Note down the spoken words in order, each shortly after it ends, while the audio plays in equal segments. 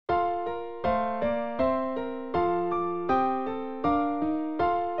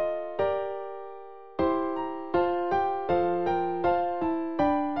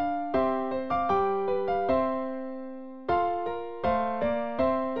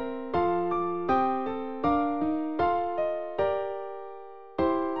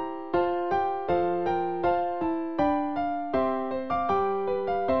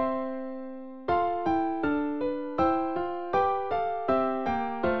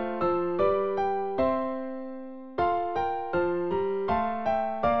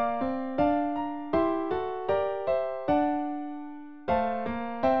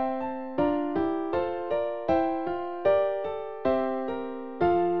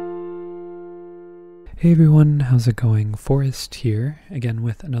Hey everyone, how's it going? Forrest here, again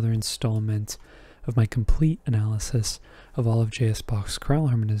with another installment of my complete analysis of all of J.S. Bach's chorale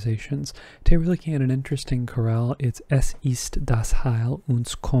harmonizations. Today we're looking at an interesting chorale. It's Es ist das Heil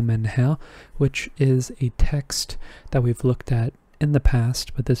uns kommen her, which is a text that we've looked at in the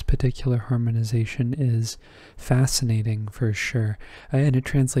past, but this particular harmonization is fascinating for sure. And it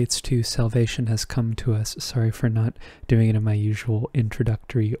translates to salvation has come to us. Sorry for not doing it in my usual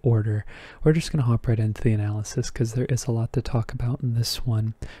introductory order. We're just going to hop right into the analysis because there is a lot to talk about in this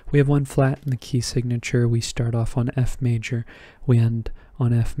one. We have one flat in the key signature. We start off on F major. We end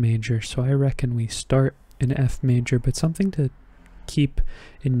on F major. So I reckon we start in F major, but something to keep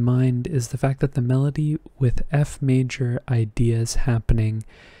in mind is the fact that the melody with F major ideas happening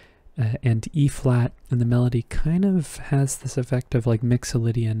and E flat, and the melody kind of has this effect of like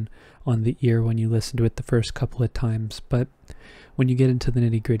mixolydian on the ear when you listen to it the first couple of times, but when you get into the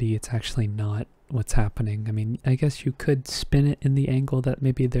nitty-gritty it's actually not what's happening. I mean, I guess you could spin it in the angle that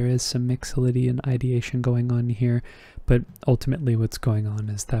maybe there is some mixolydian ideation going on here, but ultimately what's going on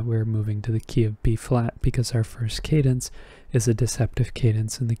is that we're moving to the key of B flat because our first cadence is a deceptive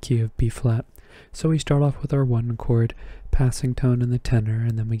cadence in the key of B flat. So we start off with our one chord, passing tone in the tenor,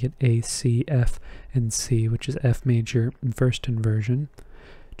 and then we get A, C, F, and C, which is F major in first inversion.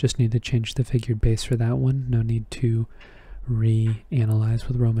 Just need to change the figured bass for that one. No need to reanalyze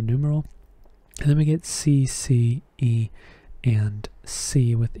with Roman numeral. And then we get C, C, E, and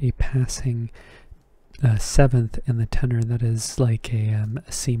C with a passing seventh in the tenor that is like a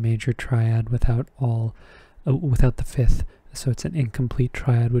C major triad without the fifth. So it's an incomplete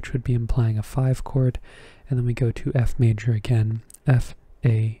triad, which would be implying a 5 chord. And then we go to F major again, F,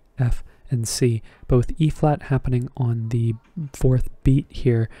 A, F, and C. Both E flat happening on the fourth beat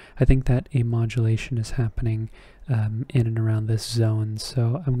here. I think that a modulation is happening in and around this zone.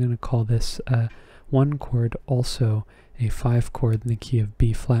 So I'm going to call this one chord also a 5 chord in the key of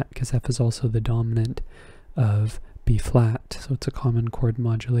B flat, because F is also the dominant of B flat, so it's a common chord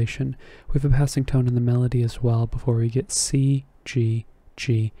modulation. We have a passing tone in the melody as well before we get C, G,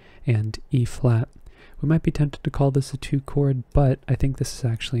 G, and E flat. We might be tempted to call this a 2 chord, but I think this is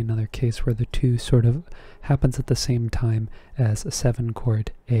actually another case where the 2 sort of happens at the same time as a 7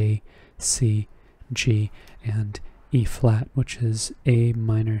 chord, A, C, G, and E flat, which is A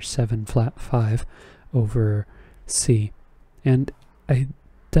minor 7 flat 5 over C. And I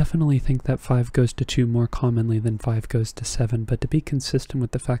definitely think that 5 goes to 2 more commonly than 5 goes to 7, but to be consistent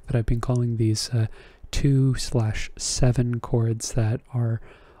with the fact that I've been calling these 2/7 chords that are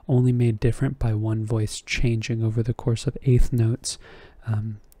only made different by one voice changing over the course of eighth notes,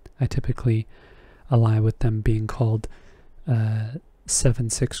 I typically ally with them being called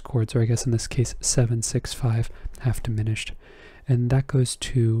 7/6 chords, or I guess in this case 7/6/5, half diminished. And that goes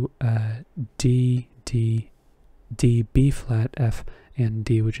to D, D, D, B flat, F, and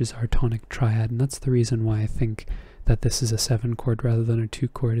D, which is our tonic triad. And that's the reason why I think that this is a 7 chord rather than a 2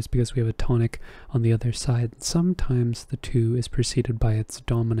 chord, is because we have a tonic on the other side. Sometimes the 2 is preceded by its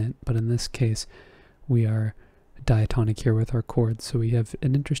dominant, but in this case we are diatonic here with our chords. So we have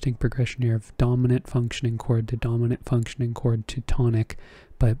an interesting progression here of dominant functioning chord to dominant functioning chord to tonic,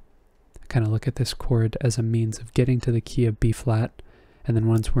 but I kind of look at this chord as a means of getting to the key of B flat. And then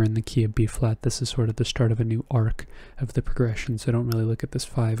once we're in the key of B flat, this is sort of the start of a new arc of the progression. So I don't really look at this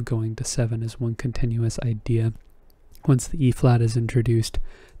 5 going to 7 as one continuous idea. Once the E flat is introduced,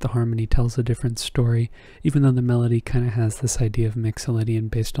 the harmony tells a different story, even though the melody kind of has this idea of mixolydian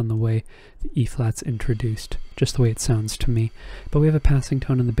based on the way the E flat's introduced, just the way it sounds to me. But we have a passing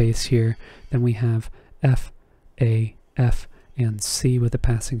tone in the bass here. Then we have F, A, F, and C with a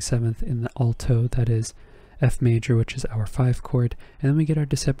passing seventh in the alto, that is F major, which is our 5 chord, and then we get our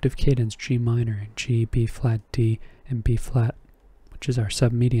deceptive cadence, G minor, G, B flat, D, and B flat, which is our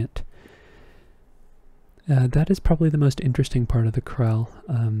submediant. That is probably the most interesting part of the chorale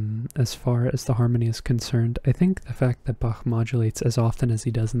as far as the harmony is concerned. I think the fact that Bach modulates as often as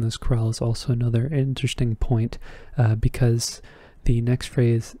he does in this chorale is also another interesting point, because the next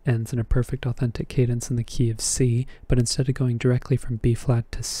phrase ends in a perfect authentic cadence in the key of C, but instead of going directly from B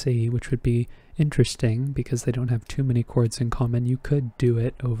flat to C, which would be interesting because they don't have too many chords in common, you could do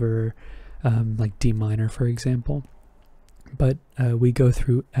it over like D minor, for example. But we go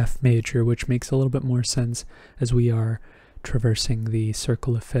through F major, which makes a little bit more sense as we are traversing the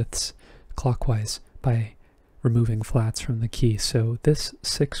circle of fifths clockwise by removing flats from the key. So this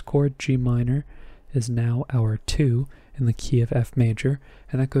 6 chord G minor is now our 2 in the key of F major,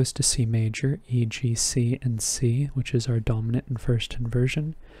 and that goes to C major, E, G, C, and C, which is our dominant in first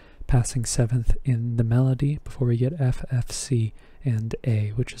inversion, passing seventh in the melody before we get F, F, C, and A,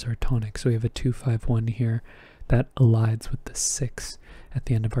 which is our tonic. So we have a 2-5-1 here that aligns with the 6 at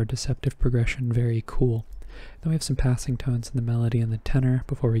the end of our deceptive progression. Very cool. Then we have some passing tones in the melody and the tenor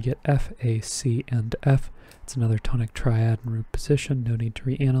before we get F, A, C, and F. It's another tonic triad in root position, no need to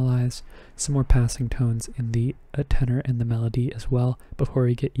reanalyze. Some more passing tones in the tenor and the melody as well before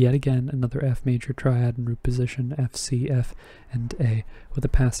we get yet again another F major triad in root position, F, C, F, and A, with a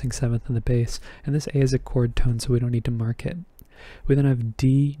passing 7th in the bass. And this A is a chord tone, so we don't need to mark it. We then have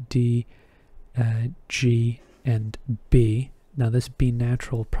D, D, G, and B. Now this B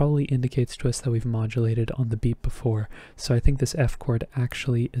natural probably indicates to us that we've modulated on the beat before, so I think this F chord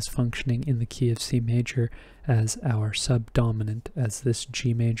actually is functioning in the key of C major as our subdominant, as this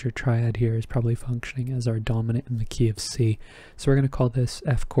G major triad here is probably functioning as our dominant in the key of C. So we're going to call this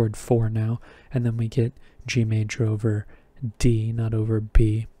F chord 4 now, and then we get G major over D, not over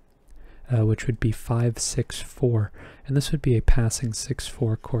B, which would be 5-6-4, and this would be a passing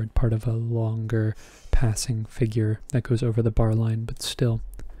 6-4 chord, part of a longer passing figure that goes over the bar line, but still,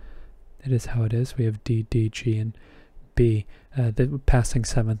 it is how it is. We have D, D, G, and B. The passing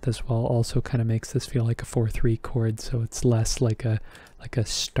 7th as well also kind of makes this feel like a 4-3 chord, so it's less like a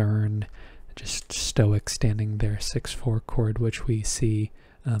stern, just stoic standing there 6-4 chord, which we see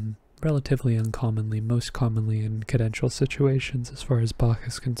relatively uncommonly, most commonly in cadential situations as far as Bach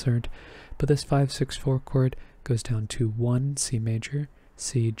is concerned. But this 5-6-4 chord goes down to 1 C major,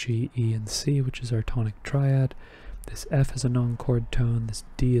 C, G, E, and C, which is our tonic triad. This F is a non-chord tone, this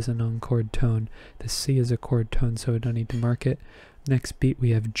D is a non-chord tone, this C is a chord tone, so we don't need to mark it. Next beat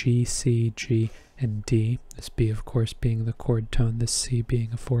we have G, C, G, and D, this B of course being the chord tone, this C being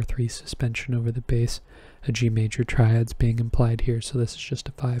a 4-3 suspension over the bass, a G major triad's being implied here, so this is just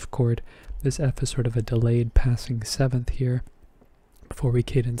a 5 chord. This F is sort of a delayed passing 7th here before we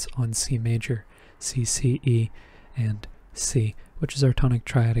cadence on C major, C, C, E, and C, which is our tonic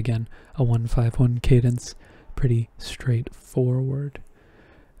triad again, a 1-5-1 cadence, pretty straightforward.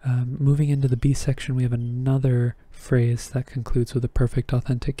 Moving into the B section, we have another phrase that concludes with a perfect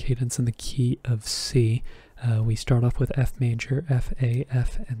authentic cadence in the key of C. We start off with F major, F, A,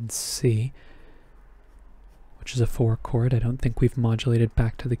 F, and C, which is a 4 chord. I don't think we've modulated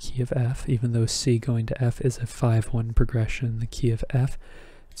back to the key of F, even though C going to F is a 5-1 progression in the key of F.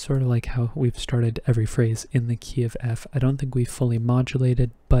 It's sort of like how we've started every phrase in the key of F. I don't think we've fully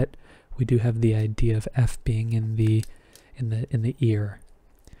modulated, but we do have the idea of F being in the ear.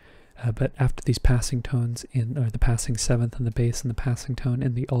 But after these passing tones or the passing 7th in the bass and the passing tone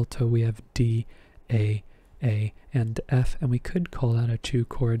in the alto, we have D, A, and F, and we could call that a 2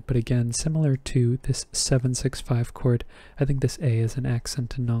 chord, but again, similar to this 7-6-5 chord, I think this A is an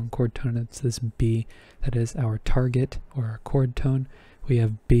accent and non-chord tone. It's this B that is our target or our chord tone. We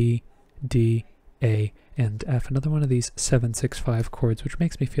have B, D, A, and F. Another one of these 7-6-5 chords, which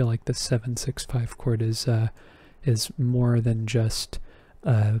makes me feel like the 7-6-5 chord is more than just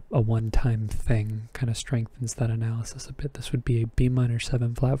a one-time thing. Kind of strengthens that analysis a bit. This would be a B minor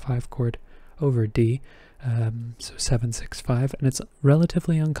 7 flat 5 chord over D, so 7-6-5, and it's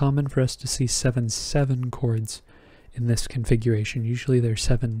relatively uncommon for us to see 7-7 chords in this configuration. Usually they're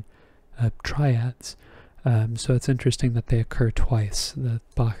 7 triads. So it's interesting that they occur twice. The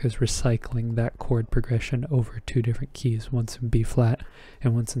Bach is recycling that chord progression over 2 different keys, once in B flat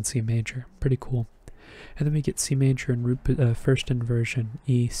and once in C major. Pretty cool. And then we get C major in first inversion,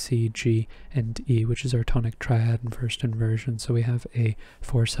 E, C, G, and E, which is our tonic triad in first inversion. So we have a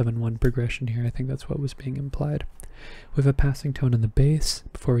 4-7-1 progression here. I think that's what was being implied. We have a passing tone in the bass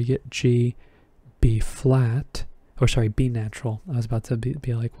before we get G, B flat. Or sorry, B natural. I was about to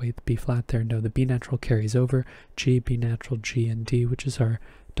be like, wait, the B flat there. No, the B natural carries over. G, B natural, G, and D, which is our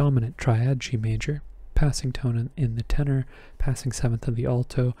dominant triad, G major. Passing tone in the tenor, passing 7th of the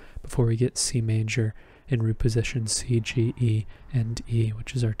alto, before we get C major in root position, C, G, E, and E,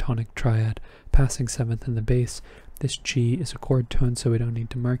 which is our tonic triad. Passing 7th in the bass. This G is a chord tone, so we don't need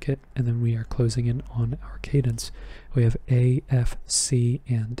to mark it. And then we are closing in on our cadence. We have A, F, C,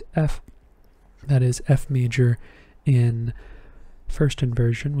 and F. That is F major in first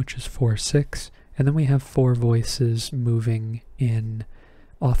inversion, which is 4-6, and then we have 4 voices moving in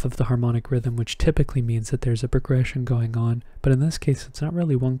off of the harmonic rhythm, which typically means that there's a progression going on, but in this case it's not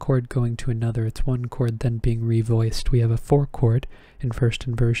really one chord going to another, it's one chord then being revoiced. We have a 4 chord in first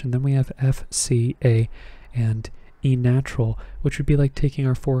inversion, then we have F, C, A, and E natural, which would be like taking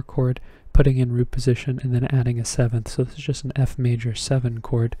our 4 chord, putting in root position, and then adding a 7th. So this is just an F major 7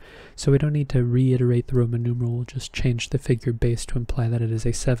 chord. So we don't need to reiterate the Roman numeral, we'll just change the figure bass to imply that it is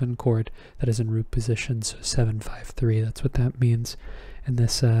a 7 chord that is in root position, so 7-5-3, that's what that means. And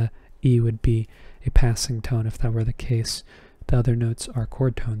this E would be a passing tone if that were the case. The other notes are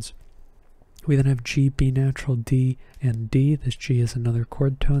chord tones. We then have G, B natural, D, and D. This G is another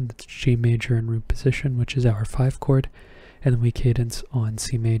chord tone. That's G major in root position, which is our 5 chord. And then we cadence on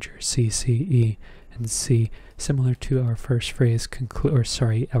C major, C, C, E, and C, similar to our first phrase,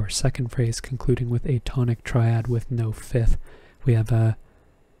 our second phrase, concluding with a tonic triad with no fifth. We have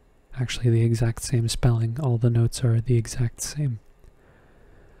actually the exact same spelling. All the notes are the exact same.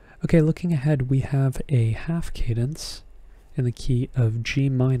 Okay, looking ahead, we have a half cadence in the key of G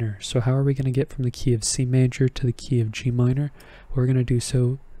minor. So how are we going to get from the key of C major to the key of G minor? We're going to do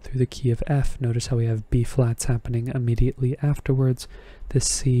so through the key of F. Notice how we have B flats happening immediately afterwards. This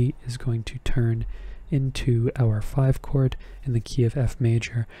C is going to turn into our 5 chord in the key of F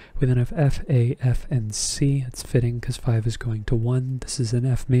major. We then have F, A, F, and C. It's fitting because 5 is going to 1. This is an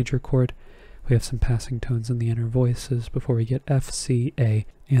F major chord. We have some passing tones in the inner voices before we get F, C, A,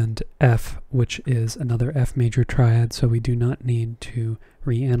 and F, which is another F major triad, so we do not need to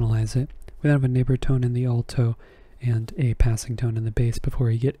reanalyze it. We then have a neighbor tone in the alto and a passing tone in the bass before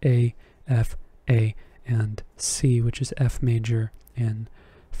we get A, F, A, and C, which is F major in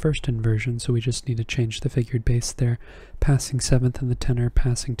first inversion, so we just need to change the figured bass there. Passing 7th in the tenor,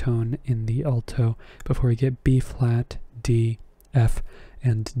 passing tone in the alto before we get B flat, D, F,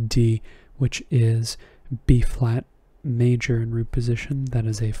 and D, which is B flat major in root position. That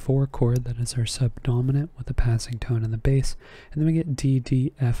is a 4 chord, that is our subdominant with a passing tone in the bass. And then we get D,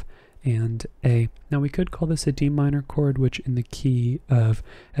 D, F, and A. Now we could call this a D minor chord, which in the key of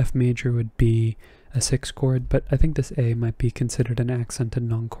F major would be a 6 chord, but I think this A might be considered an accented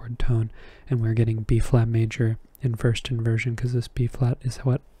non-chord tone, and we're getting B flat major in first inversion because this B flat is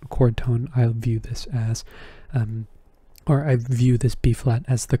what chord tone I view this as, or I view this B flat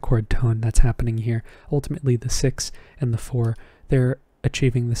as the chord tone that's happening here. Ultimately the 6 and the 4, they're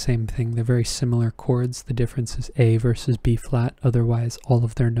achieving the same thing. They're very similar chords. The difference is A versus B flat. Otherwise all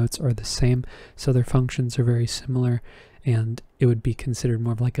of their notes are the same, so their functions are very similar, and it would be considered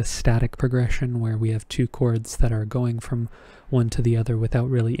more of like a static progression where we have 2 chords that are going from one to the other without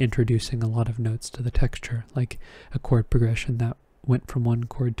really introducing a lot of notes to the texture, like a chord progression that went from one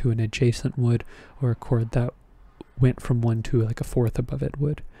chord to an adjacent would, or a chord that went from one to like a 4th above it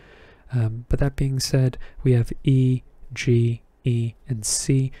would. But that being said, we have E, G, E, and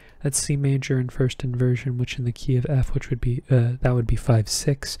C. That's C major in first inversion, which in the key of F, which would be that would be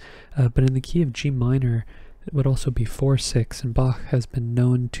 5/6. But in the key of G minor, it would also be 4/6, and Bach has been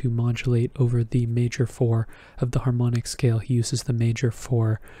known to modulate over the major 4 of the harmonic scale. He uses the major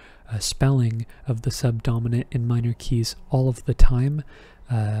 4 spelling of the subdominant in minor keys all of the time.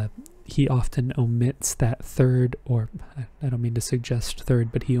 He often omits that third, or I don't mean to suggest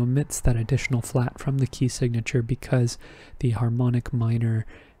third, but he omits that additional flat from the key signature because the harmonic minor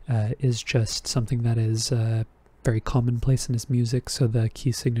is just something that is very commonplace in his music, so the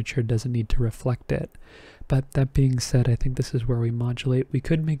key signature doesn't need to reflect it. But that being said, I think this is where we modulate. We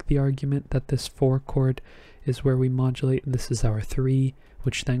could make the argument that this 4 chord is where we modulate. This is our 3,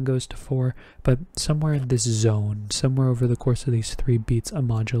 which then goes to 4, but somewhere in this zone, somewhere over the course of these 3 beats, a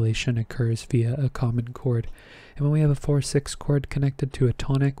modulation occurs via a common chord. And when we have a 4/6 chord connected to a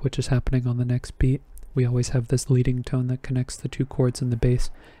tonic, which is happening on the next beat, we always have this leading tone that connects the 2 chords in the bass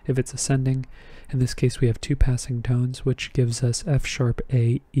if it's ascending. In this case, we have 2 passing tones, which gives us F sharp,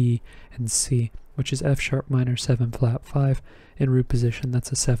 A, E, and C, which is F sharp minor 7 flat 5 in root position.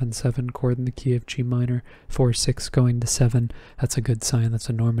 That's a 7/7 chord in the key of G minor. 4/6 going to 7. That's a good sign. That's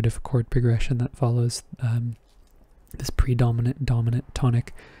a normative chord progression that follows this predominant dominant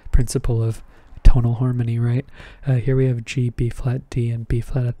tonic principle of tonal harmony, right? Here we have G, B flat, D, and B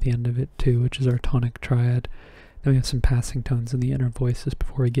flat at the end of it too, which is our tonic triad. Then we have some passing tones in the inner voices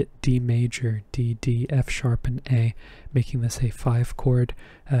before we get D major, D, D, F sharp, and A, making this a 5 chord.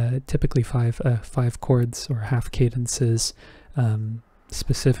 Typically 5 chords or half cadences,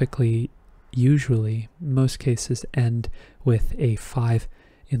 specifically, usually, most cases end with a 5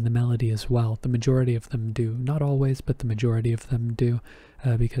 in the melody as well. The majority of them do. Not always, but the majority of them do,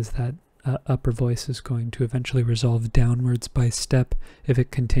 because that upper voice is going to eventually resolve downwards by step if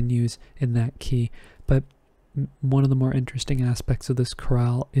it continues in that key. But one of the more interesting aspects of this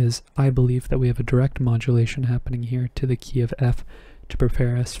chorale is I believe that we have a direct modulation happening here to the key of F to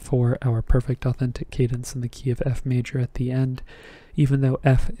prepare us for our perfect authentic cadence in the key of F major at the end. Even though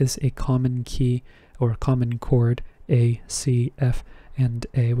F is a common key or a common chord, A, C, F, and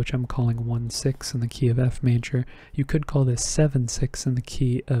A, which I'm calling 1/6 in the key of F major, you could call this 7/6 in the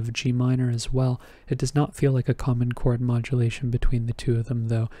key of G minor as well. It does not feel like a common chord modulation between the two of them,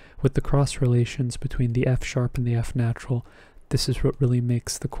 though. With the cross relations between the F sharp and the F natural, this is what really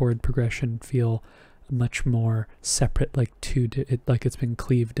makes the chord progression feel much more separate, like like it's been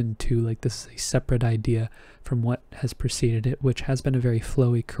cleaved into, like this is a separate idea from what has preceded it, which has been a very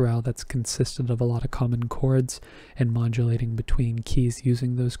flowy chorale that's consisted of a lot of common chords and modulating between keys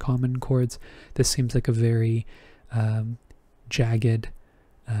using those common chords. This seems like a very jagged,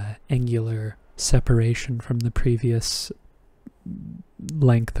 angular separation from the previous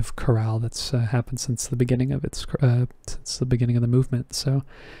length of chorale that's happened since the beginning of the movement. So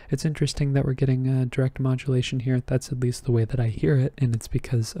it's interesting that we're getting direct modulation here. That's at least the way that I hear it, and it's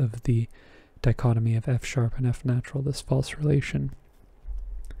because of the dichotomy of F sharp and F natural, this false relation.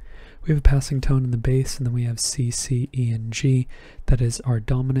 We have a passing tone in the bass, and then we have C, C, E, and G. That is our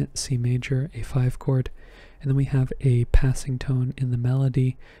dominant C major, a 5 chord. And then we have a passing tone in the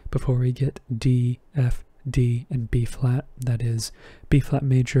melody before we get D, F, D, and B flat. That is B flat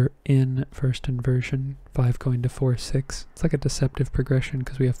major in first inversion, 5 going to 4, 6. It's like a deceptive progression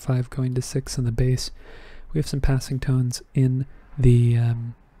because we have 5 going to 6 in the bass. We have some passing tones in the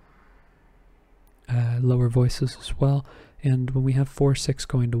lower voices as well. And when we have 4, 6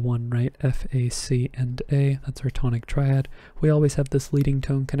 going to 1, right, F, A, C, and A, that's our tonic triad. We always have this leading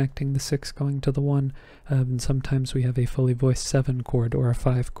tone connecting the 6 going to the 1, and sometimes we have a fully voiced 7 chord or a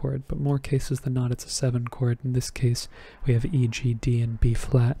 5 chord, but more cases than not it's a 7 chord. In this case, we have E, G, D, and B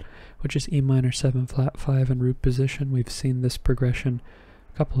flat, which is E minor 7 flat 5 in root position. We've seen this progression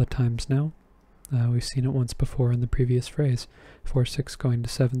a couple of times now. We've seen it once before in the previous phrase, 4, 6 going to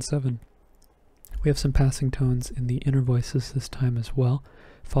 7, 7. We have some passing tones in the inner voices this time as well,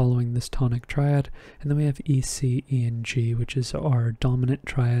 following this tonic triad. And then we have E, C, E, and G, which is our dominant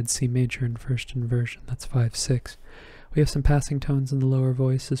triad, C major in first inversion. That's 5, 6. We have some passing tones in the lower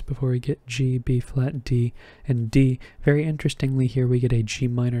voices before we get G, B flat, D, and D. Very interestingly here we get a G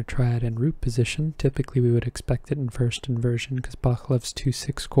minor triad in root position. Typically we would expect it in first inversion because Bach loves 2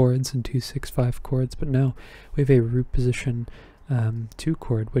 6 chords and 2 6 5 chords, but no, we have a root position 2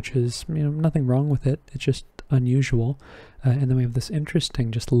 chord, which is, nothing wrong with it, it's just unusual. And then we have this interesting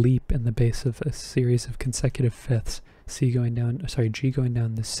just leap in the bass of a series of consecutive fifths, G going down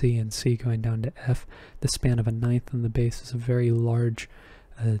to C and C going down to F. The span of a ninth in the bass is a very large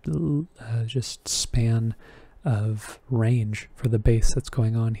just span of range for the bass that's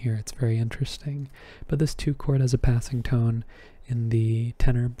going on here. It's very interesting. But this 2 chord has a passing tone in the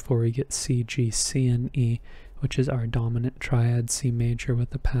tenor before we get C, G, C, and E, which is our dominant triad, C major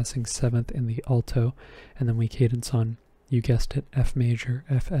with the passing 7th in the alto, and then we cadence on, you guessed it, F major,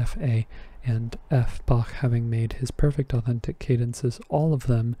 F, F, A, and F. Bach, having made his perfect authentic cadences, all of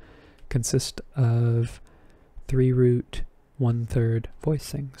them consist of 3 root, 1/3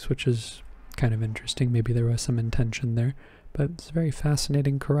 voicings, which is kind of interesting. Maybe there was some intention there, but it's a very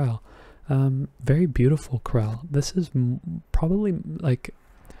fascinating chorale. Very beautiful chorale. This is probably like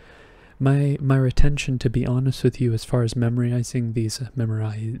my retention, to be honest with you, as far as memorizing these, as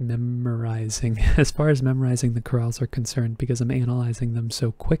far as memorizing the chorales are concerned, because I'm analyzing them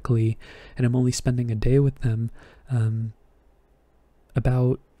so quickly, and I'm only spending a day with them.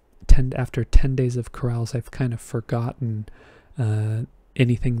 After 10 days of chorales, I've kind of forgotten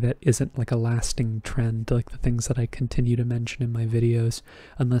anything that isn't like a lasting trend, like the things that I continue to mention in my videos,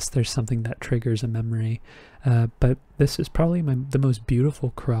 unless there's something that triggers a memory. But this is probably the most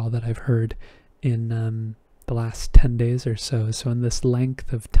beautiful chorale that I've heard in the last 10 days or so. So in this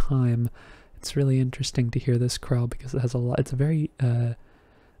length of time, it's really interesting to hear this chorale because it has a lot. It's a very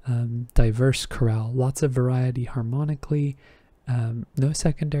diverse chorale, lots of variety harmonically. No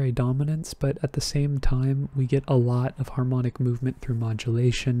secondary dominance, but at the same time we get a lot of harmonic movement through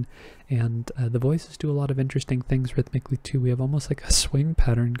modulation, and the voices do a lot of interesting things rhythmically too. We have almost like a swing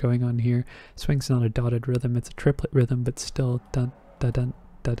pattern going on here. Swing's not a dotted rhythm, it's a triplet rhythm, but still dun da dun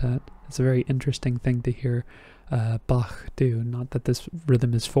da da. It's a very interesting thing to hear Bach do. Not that this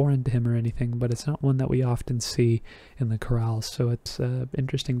rhythm is foreign to him or anything, but it's not one that we often see in the chorales, so it's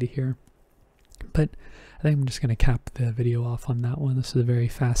interesting to hear. But I think I'm just going to cap the video off on that one. This is a very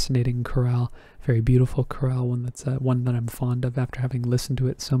fascinating chorale, very beautiful chorale, one that's one that I'm fond of after having listened to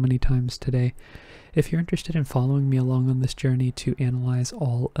it so many times today. If you're interested in following me along on this journey to analyze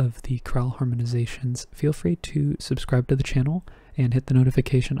all of the chorale harmonizations, feel free to subscribe to the channel and hit the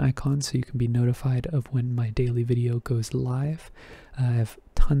notification icon so you can be notified of when my daily video goes live. I have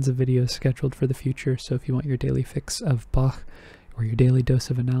tons of videos scheduled for the future, so if you want your daily fix of Bach, or your daily dose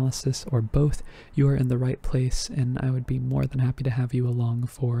of analysis, or both, you are in the right place, and I would be more than happy to have you along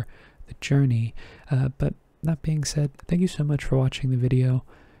for the journey. But that being said, thank you so much for watching the video.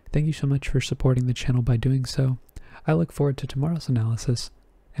 Thank you so much for supporting the channel by doing so. I look forward to tomorrow's analysis,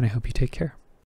 and I hope you take care.